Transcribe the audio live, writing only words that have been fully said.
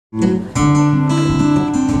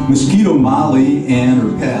Mosquito Molly and her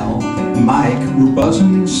pal Mike were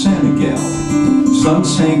buzzing in Senegal. Sun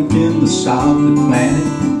sank in the south Atlantic,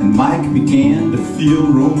 and Mike began to feel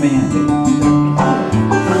romantic.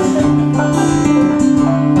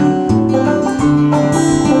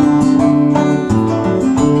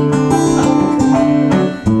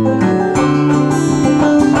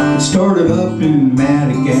 It started up in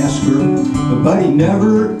Madagascar, but he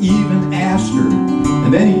never even asked her.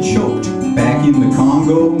 And then he choked back in the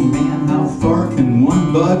Congo. Man, how far can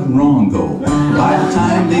one bug wrong go? By the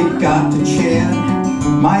time they got to Chad,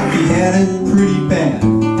 Mikey had it pretty bad.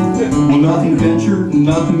 Well, nothing ventured,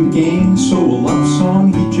 nothing gained, so a love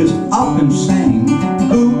song he just up and sang.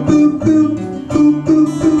 Boop, boop, boop, boop, boop,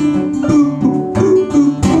 boop, boop, boop, boop,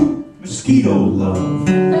 boop, boop. Mosquito Love.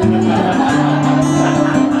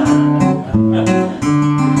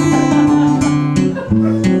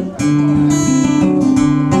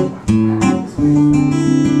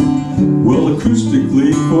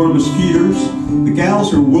 Acoustically for mosquitoes, the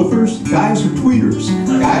gals are woofers, the guys are tweeters.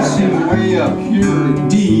 The guys sing way up here at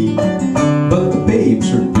D, but the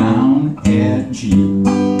babes are down at G.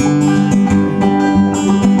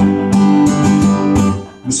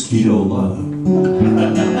 Mosquito Love.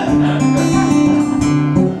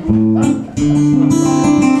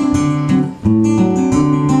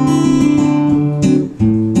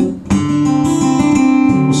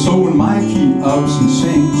 So when Mikey ups and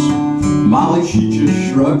sings, Molly, she just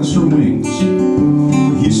shrugs her wings.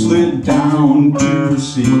 He slid down to her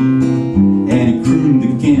seat, and he crooned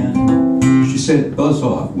again. She said, buzz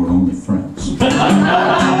off, we're only friends. Well,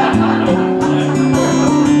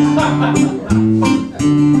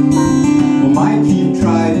 Mikey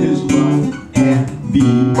tried his luck at B.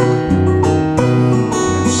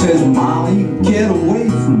 Says, Molly, get away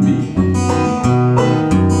from me.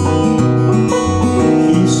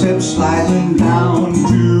 He said, sliding down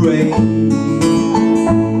to A.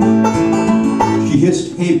 She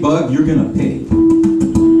hissed, hey bug, you're gonna pay.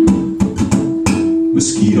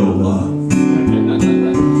 Mosquito Love.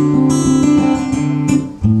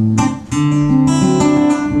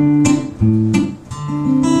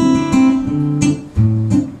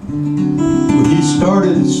 Well, he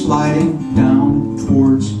started sliding down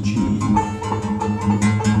towards G.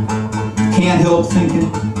 Can't help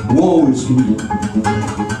thinking, woe is me.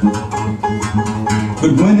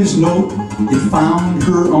 But when his note, it found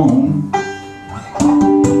her own,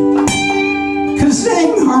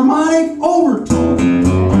 sing harmonic overtone.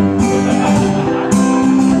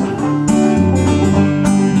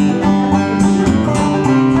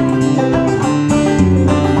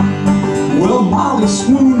 Well, Molly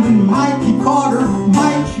swooned and Mikey caught her.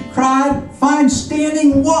 Mike, she cried, find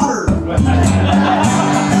standing water.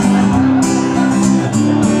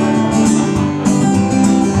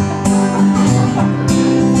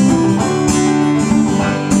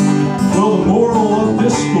 Well, the moral of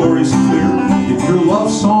this story's clear. If your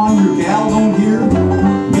love song your gal don't hear,